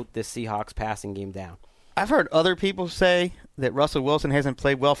slow the Seahawks passing game down. I've heard other people say that Russell Wilson hasn't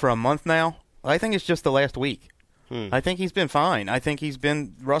played well for a month now. I think it's just the last week. I think he's been fine. I think he's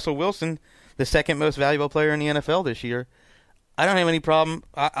been Russell Wilson, the second most valuable player in the NFL this year. I don't have any problem.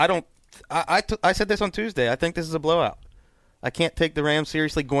 I said this on Tuesday. I think this is a blowout. I can't take the Rams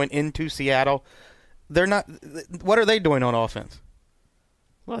seriously going into Seattle. They're not. What are they doing on offense?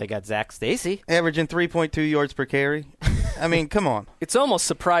 Well, they got Zach Stacy averaging 3.2 yards per carry. I mean, come on. It's almost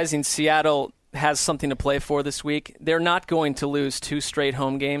surprising Seattle has something to play for this week. They're not going to lose 2 straight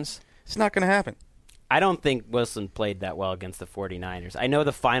home games. It's not going to happen. I don't think Wilson played that well against the 49ers. I know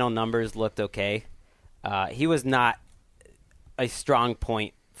the final numbers looked okay. He was not a strong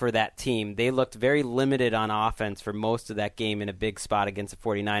point for that team. They looked very limited on offense for most of that game in a big spot against the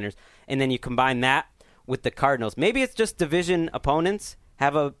 49ers. And then you combine that with the Cardinals. Maybe it's just division opponents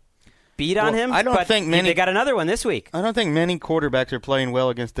have a beat on him. I don't think many. They got another one this week. I don't think many quarterbacks are playing well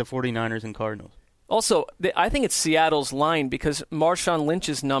against the 49ers and Cardinals. Also, I think it's Seattle's line because Marshawn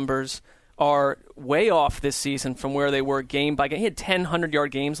Lynch's numbers are way off this season from where they were game by game. He had 10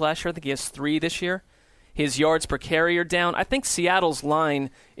 100-yard games last year. I think he has 3 this year. His yards per carry are down. I think Seattle's line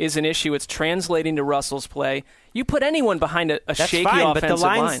is an issue. It's translating to Russell's play. You put anyone behind a shaky offensive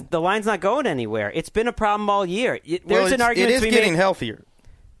line. But the line's not going anywhere. It's been a problem all year. There's an argument to be made. It is getting healthier.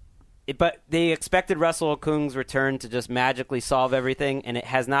 But they expected Russell Okung's return to just magically solve everything, and it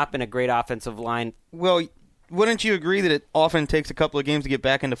has not been a great offensive line. Well, wouldn't you agree that it often takes a couple of games to get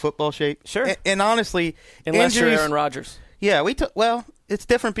back into football shape? Sure. And honestly, unless injuries, you're Aaron Rodgers. Yeah, it's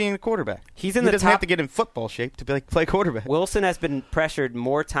different being a quarterback. He doesn't have to get in football shape to play quarterback. Wilson has been pressured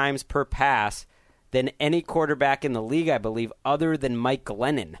more times per pass than any quarterback in the league, I believe, other than Mike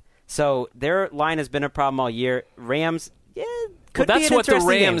Glennon. So their line has been a problem all year. Rams, that's what the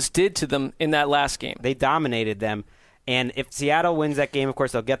Rams did to them in that last game. They dominated them. And if Seattle wins that game, of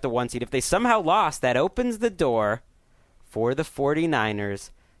course, they'll get the 1 seed. If they somehow lost, that opens the door for the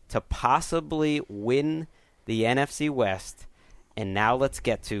 49ers to possibly win the NFC West. And now let's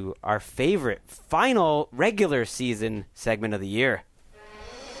get to our favorite final regular season segment of the year.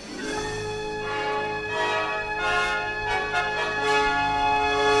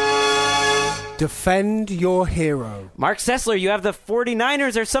 Defend your hero. Mark Sessler, you have the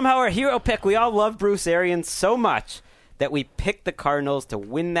 49ers are somehow our hero pick. We all love Bruce Arians so much that we picked the Cardinals to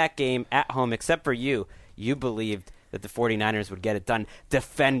win that game at home, except for you. You believed that the 49ers would get it done.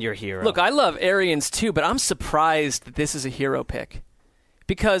 Defend your hero. Look, I love Arians too, but I'm surprised that this is a hero pick.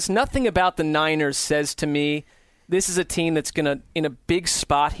 Because nothing about the Niners says to me, this is a team that's going to, in a big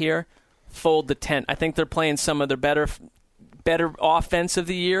spot here, fold the tent. I think they're playing some of their better offense of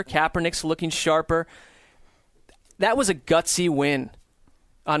the year. Kaepernick's looking sharper. That was a gutsy win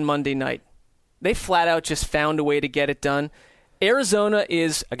on Monday night. They flat out just found a way to get it done. Arizona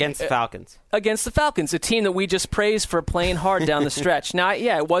is against the Falcons. Against the Falcons, a team that we just praised for playing hard down the stretch. Now,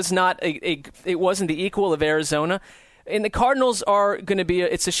 yeah, it was not it wasn't the equal of Arizona. And the Cardinals are going to be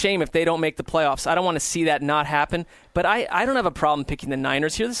it's a shame if they don't make the playoffs. I don't want to see that not happen, but I don't have a problem picking the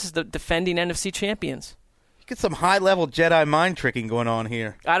Niners here. This is the defending NFC champions. You get some high-level Jedi mind tricking going on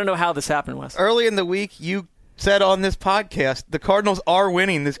here. I don't know how this happened, Wes. Early in the week, you said on this podcast the Cardinals are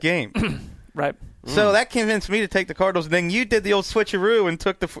winning this game. Right. So that convinced me to take the Cardinals, and then you did the old switcheroo and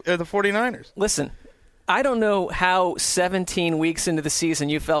took the 49ers. Listen, I don't know how 17 weeks into the season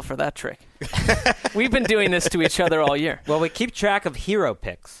you fell for that trick. We've been doing this to each other all year. Well, we keep track of hero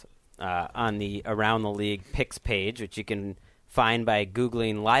picks on the Around the League picks page, which you can find by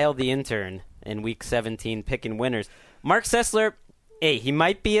Googling Lyle the Intern in Week 17 picking winners. Mark Sessler, he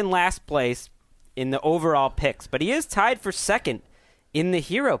might be in last place in the overall picks, but he is tied for second in the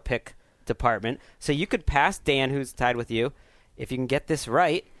hero pick department. So you could pass Dan, who's tied with you, if you can get this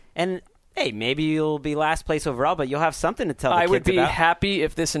right. And hey, maybe you'll be last place overall, but you'll have something to tell the kids about. I would be happy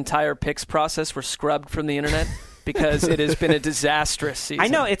if this entire picks process were scrubbed from the internet because it has been a disastrous season. I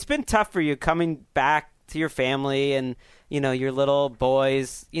know it's been tough for you coming back to your family and, your little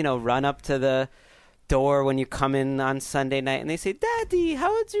boys, run up to the door when you come in on Sunday night and they say, "Daddy,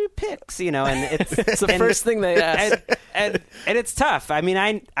 how was your picks?" And it's the first thing they ask. And it's tough. I mean,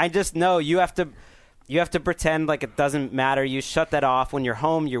 I just know you have to pretend like it doesn't matter. You shut that off. When you're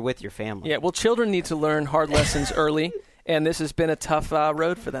home, you're with your family. Yeah, well, children need to learn hard lessons early, and this has been a tough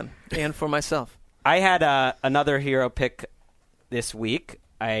road for them and for myself. I had another hero pick this week.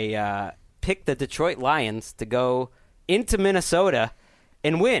 I picked the Detroit Lions to go into Minnesota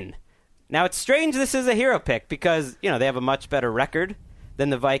and win. Now, it's strange this is a hero pick because, they have a much better record than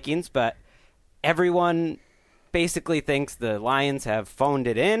the Vikings, but everyone basically thinks the Lions have phoned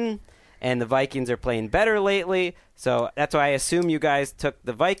it in and the Vikings are playing better lately. So that's why I assume you guys took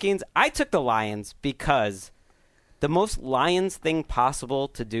the Vikings. I took the Lions because the most Lions thing possible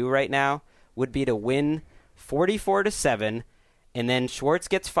to do right now would be to win 44-7, and then Schwartz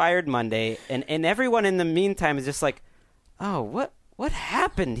gets fired Monday, and everyone in the meantime is just like, oh, what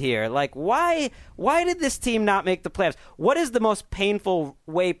happened here? Like, why did this team not make the playoffs? What is the most painful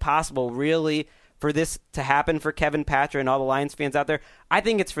way possible, really, for this to happen for Kevin Patra and all the Lions fans out there? I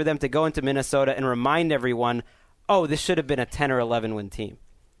think it's for them to go into Minnesota and remind everyone, oh, this should have been a 10 or 11 win team.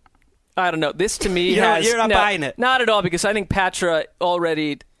 I don't know. This to me you're not buying it. Not at all, because I think Patra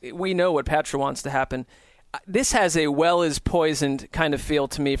already, we know what Patra wants to happen. This has a well is poisoned kind of feel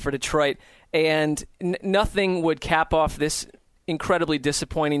to me for Detroit, and nothing would cap off this incredibly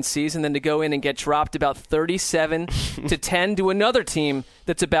disappointing season than to go in and get dropped about 37-10 to another team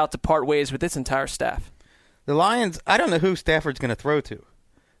that's about to part ways with its entire staff. The Lions, I don't know who Stafford's going to throw to.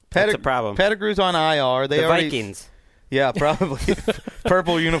 That's a problem. Pettigrew's on IR. The Vikings. Yeah, probably.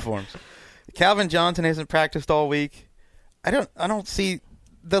 Purple uniforms. Calvin Johnson hasn't practiced all week. I don't see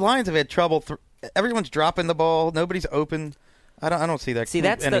the Lions have had trouble. Everyone's dropping the ball. Nobody's open. I don't see that. See,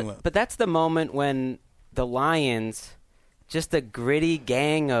 that's the moment when the Lions, just a gritty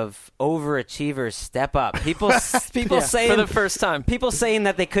gang of overachievers, step up. People saying for the first time. People saying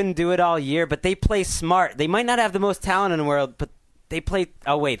that they couldn't do it all year, but they play smart. They might not have the most talent in the world, but they play.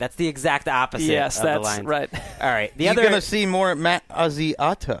 Oh wait, that's the exact opposite. Yes, of that's the Lions. right. All right, you're going to see more Matt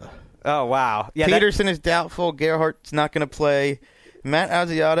Asiata. Oh wow, yeah, Peterson is doubtful. Gerhardt's not going to play. Matt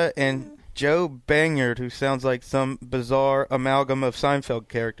Asiata and Joe Banyard, who sounds like some bizarre amalgam of Seinfeld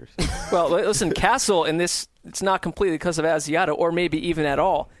characters. Well, listen, Castle in this, it's not completely because of Asiata, or maybe even at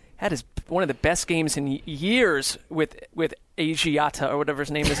all. Had one of the best games in years with Asiata, or whatever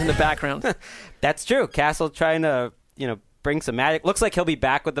his name is in the background. That's true. Castle trying to bring some magic. Looks like he'll be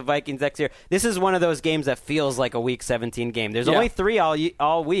back with the Vikings next year. This is one of those games that feels like a Week 17 game. There's only 3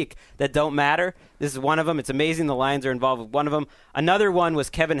 all week that don't matter. This is one of them. It's amazing the Lions are involved with one of them. Another one was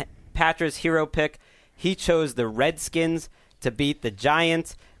Kevin Patra's hero pick. He chose the Redskins to beat the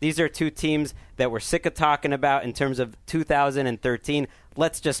Giants. These are two teams that we're sick of talking about in terms of 2013.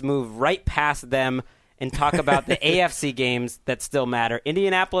 Let's just move right past them and talk about the AFC games that still matter.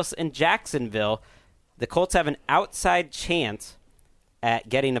 Indianapolis and Jacksonville. The Colts have an outside chance at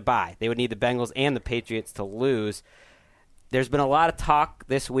getting a bye. They would need the Bengals and the Patriots to lose. There's been a lot of talk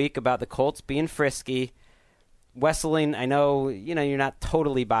this week about the Colts being frisky. Wesseling, I know you're not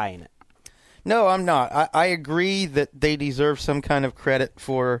totally buying it. No, I'm not. I agree that they deserve some kind of credit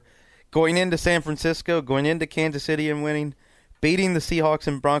for going into San Francisco, going into Kansas City and winning, beating the Seahawks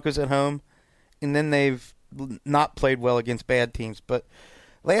and Broncos at home, and then they've not played well against bad teams. But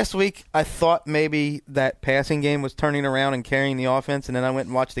last week, I thought maybe that passing game was turning around and carrying the offense, and then I went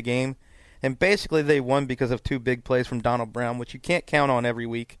and watched the game. And basically they won because of 2 big plays from Donald Brown, which you can't count on every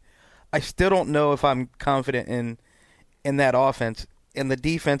week. I still don't know if I'm confident in that offense. And the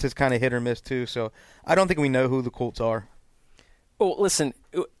defense is kind of hit or miss too, so I don't think we know who the Colts are. Well, listen,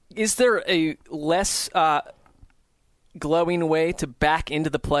 is there a less glowing way to back into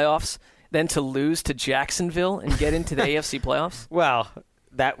the playoffs than to lose to Jacksonville and get into the AFC playoffs? Well,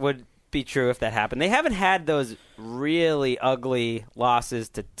 that would be true if that happened. They haven't had those really ugly losses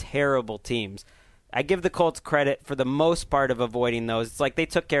to terrible teams. I give the Colts credit for the most part of avoiding those. It's like they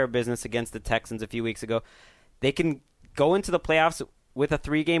took care of business against the Texans a few weeks ago. They can go into the playoffs with a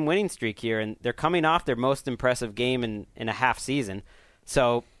 3-game winning streak here, and they're coming off their most impressive game in a half season.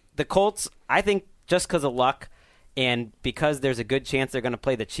 So the Colts, I think just because of luck and because there's a good chance they're going to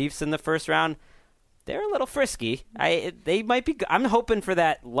play the Chiefs in the first round, they're a little frisky. They might be. I'm hoping for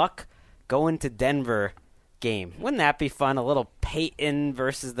that luck going to Denver game. Wouldn't that be fun? A little Peyton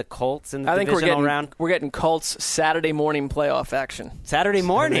versus the Colts in the divisional round. We're getting Colts Saturday morning playoff action. Saturday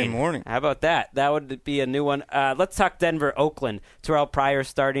morning. How about that? That would be a new one. Let's talk Denver, Oakland. Terrell Pryor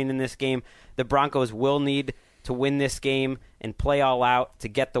starting in this game. The Broncos will need to win this game and play all out to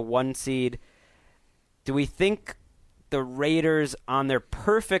get the 1 seed. Do we think the Raiders on their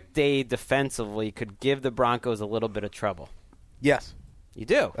perfect day defensively could give the Broncos a little bit of trouble? Yes. You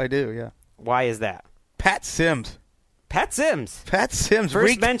do? I do, yeah. Why is that? Pat Sims First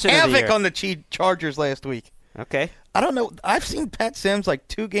wreaked mention of the havoc year. on the Chargers last week. Okay. I don't know. I've seen Pat Sims like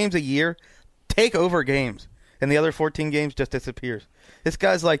 2 games a year take over games, and the other 14 games just disappears. This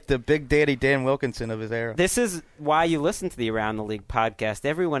guy's like the Big Daddy Dan Wilkinson of his era. This is why you listen to the Around the League podcast.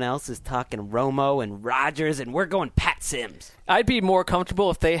 Everyone else is talking Romo and Rodgers, and we're going Pat Sims. I'd be more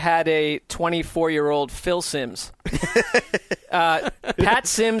comfortable if they had a 24-year-old Phil Sims. Pat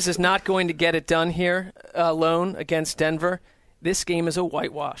Sims is not going to get it done here alone against Denver. This game is a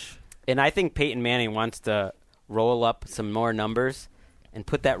whitewash. And I think Peyton Manning wants to roll up some more numbers and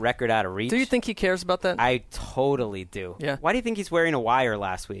put that record out of reach. Do you think he cares about that? I totally do. Yeah. Why do you think he's wearing a wire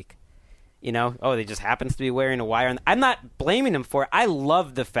last week? He just happens to be wearing a wire. I'm not blaming him for it. I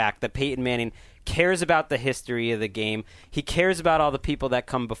love the fact that Peyton Manning cares about the history of the game. He cares about all the people that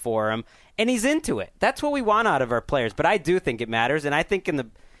come before him, and he's into it. That's what we want out of our players. But I do think it matters, and I think in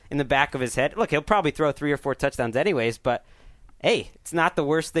the back of his head, look, he'll probably throw 3 or 4 touchdowns anyways, but hey, it's not the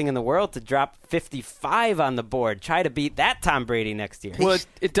worst thing in the world to drop 55 on the board. Try to beat that Tom Brady next year. Well,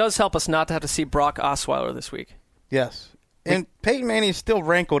 it does help us not to have to see Brock Osweiler this week. Yes. And Peyton Manning's still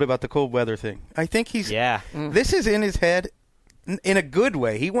rankled about the cold weather thing. I think he's... Yeah. This is in his head in a good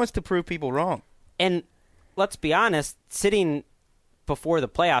way. He wants to prove people wrong. And let's be honest, sitting before the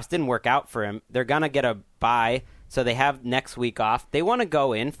playoffs didn't work out for him. They're going to get a bye, so they have next week off. They want to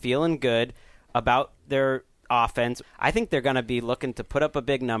go in feeling good about their offense. I think they're going to be looking to put up a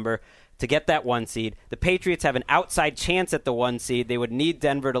big number to get that 1 seed. The Patriots have an outside chance at the 1 seed. They would need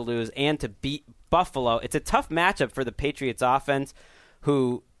Denver to lose and to beat Buffalo. It's a tough matchup for the Patriots offense,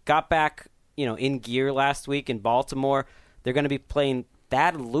 who got back, in gear last week in Baltimore. They're going to be playing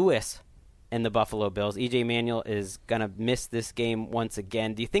Thad Lewis and the Buffalo Bills. E.J. Manuel is going to miss this game once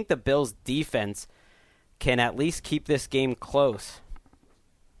again. Do you think the Bills' defense can at least keep this game close?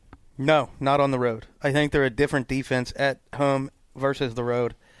 No, not on the road. I think they're a different defense at home versus the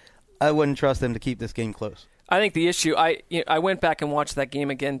road. I wouldn't trust them to keep this game close. I think the issue, I went back and watched that game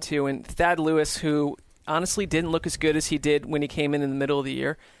again too, and Thad Lewis, who honestly didn't look as good as he did when he came in the middle of the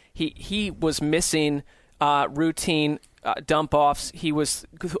year, he was missing routine dump offs. He was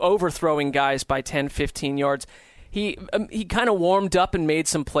overthrowing guys by 10, 15 yards. He kind of warmed up and made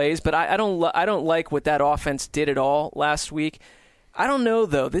some plays, but I don't like what that offense did at all last week. I don't know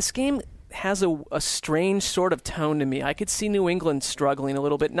though. This game has a strange sort of tone to me. I could see New England struggling a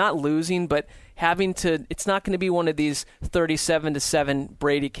little bit, not losing, but having to. It's not going to be one of these 37-7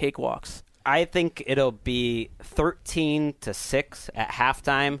 Brady cakewalks. I think it'll be 13-6 at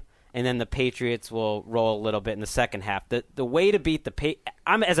halftime, and then the Patriots will roll a little bit in the second half. The way to beat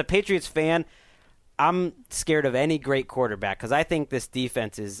as a Patriots fan, I'm scared of any great quarterback because I think this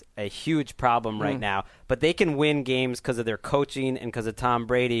defense is a huge problem right now. But they can win games because of their coaching and because of Tom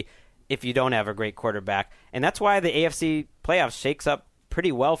Brady if you don't have a great quarterback. And that's why the AFC playoffs shakes up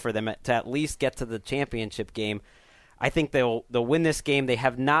pretty well for them to at least get to the championship game. I think they'll win this game. They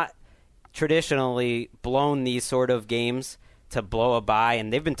have not traditionally blown these sort of games to blow a bye,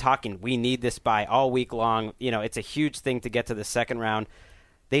 and they've been talking, we need this bye all week long. It's a huge thing to get to the second round.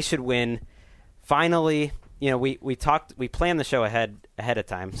 They should win. Finally, we planned the show ahead of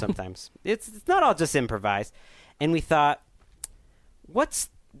time sometimes. It's not all just improvised. And we thought,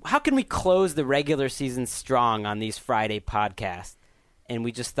 how can we close the regular season strong on these Friday podcasts? And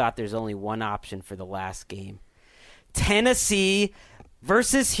we just thought there's only one option for the last game. Tennessee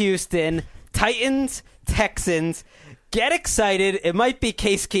versus Houston, Titans, Texans. Get excited. It might be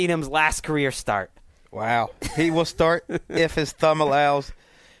Case Keenum's last career start. Wow. He will start if his thumb allows.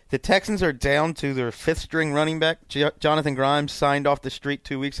 The Texans are down to their fifth-string running back. Jonathan Grimes signed off the street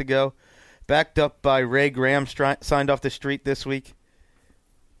 2 weeks ago, backed up by Ray Graham, signed off the street this week.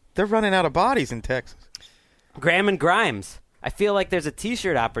 They're running out of bodies in Texas. Graham and Grimes. I feel like there's a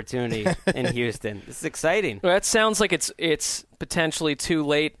T-shirt opportunity in Houston. This is exciting. Well, that sounds like it's potentially too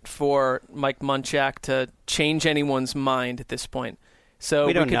late for Mike Munchak to change anyone's mind at this point. So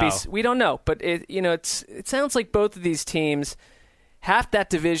we don't know. We don't know, but it sounds like both of these teams, half that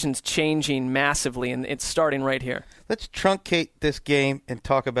division's changing massively, and it's starting right here. Let's truncate this game and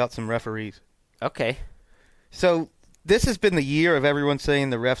talk about some referees. Okay. So this has been the year of everyone saying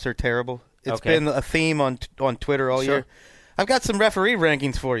the refs are terrible. It's been a theme on Twitter all year. I've got some referee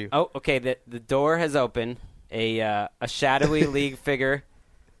rankings for you. Oh, okay. The door has opened. A shadowy league figure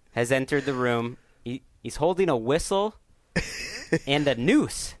has entered the room. He's holding a whistle and a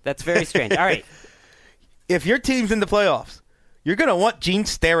noose. That's very strange. All right. If your team's in the playoffs, you're going to want Gene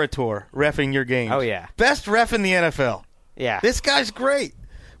Steratore reffing your games. Oh, yeah. Best ref in the NFL. Yeah. This guy's great.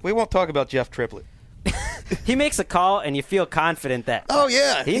 We won't talk about Jeff Triplett. He makes a call, and you feel confident that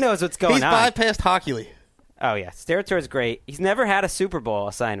he knows what's going on. He's bypassed Hockley. Oh, yeah. Steratore is great. He's never had a Super Bowl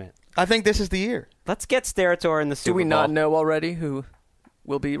assignment. I think this is the year. Let's get Steratore in the Super Bowl. Do we not know already who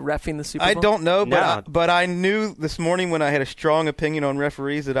will be reffing the Super Bowl? I don't know, but I knew this morning when I had a strong opinion on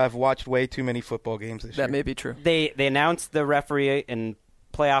referees that I've watched way too many football games this year. That may be true. They announced the referee and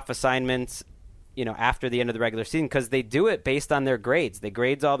playoff assignments, after the end of the regular season because they do it based on their grades. They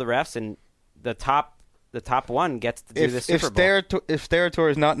grades all the refs, and the top one gets to do the Super Bowl. If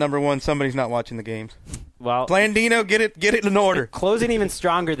Steratore is not number one, somebody's not watching the games. Well, Blandino, get it in order. Closing even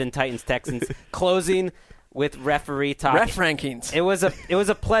stronger than Titans-Texans. Closing with referee talk. Ref rankings. It was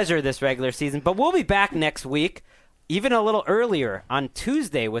a pleasure this regular season, but we'll be back next week, even a little earlier on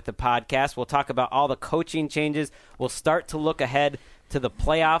Tuesday with the podcast. We'll talk about all the coaching changes. We'll start to look ahead to the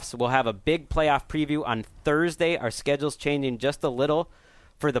playoffs. We'll have a big playoff preview on Thursday. Our schedule's changing just a little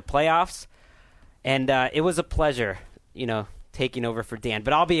for the playoffs. And it was a pleasure, taking over for Dan.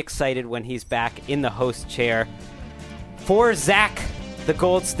 But I'll be excited when he's back in the host chair. For Zach, the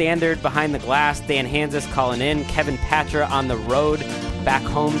gold standard behind the glass, Dan Hansis calling in, Kevin Patra on the road back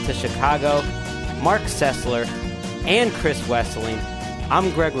home to Chicago, Mark Sessler, and Chris Wesseling.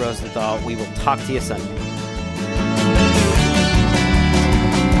 I'm Greg Rosenthal. We will talk to you Sunday.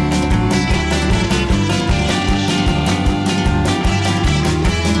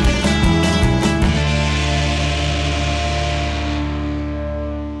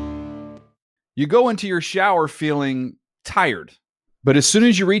 You go into your shower feeling tired, but as soon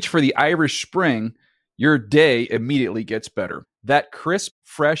as you reach for the Irish Spring, your day immediately gets better. That crisp,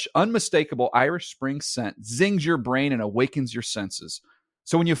 fresh, unmistakable Irish Spring scent zings your brain and awakens your senses.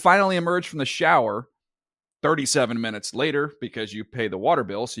 So when you finally emerge from the shower, 37 minutes later, because you pay the water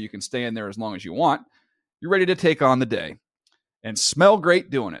bill so you can stay in there as long as you want, you're ready to take on the day. And smell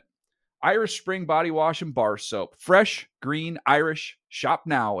great doing it. Irish Spring Body Wash and Bar Soap. Fresh, green, Irish. Shop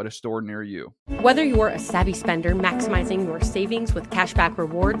now at a store near you. Whether you're a savvy spender maximizing your savings with cashback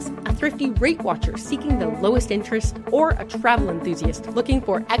rewards, a thrifty rate watcher seeking the lowest interest, or a travel enthusiast looking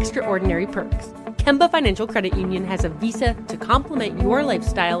for extraordinary perks, Kemba Financial Credit Union has a visa to complement your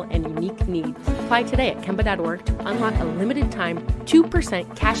lifestyle and unique needs. Apply today at Kemba.org to unlock a limited-time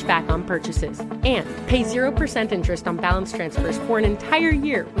 2% cash back on purchases and pay 0% interest on balance transfers for an entire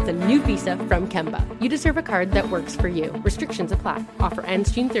year with a new visa from Kemba. You deserve a card that works for you. Restrictions apply. Offer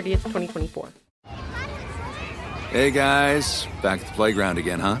ends June 30th, 2024. Hey, guys. Back at the playground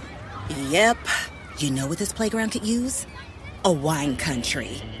again, huh? Yep. You know what this playground could use? A wine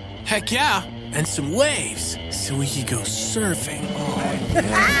country. Heck yeah. And some waves so we could go surfing. Oh,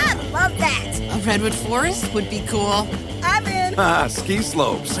 yeah. Love that. A redwood forest would be cool. I'm in. fun? Ski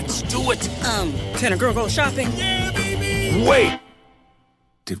slopes. Let's do it. Can a girl go shopping? Yeah, baby. Wait!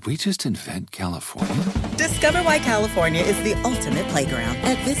 Did we just invent California? Discover why California is the ultimate playground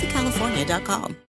at visitcalifornia.com.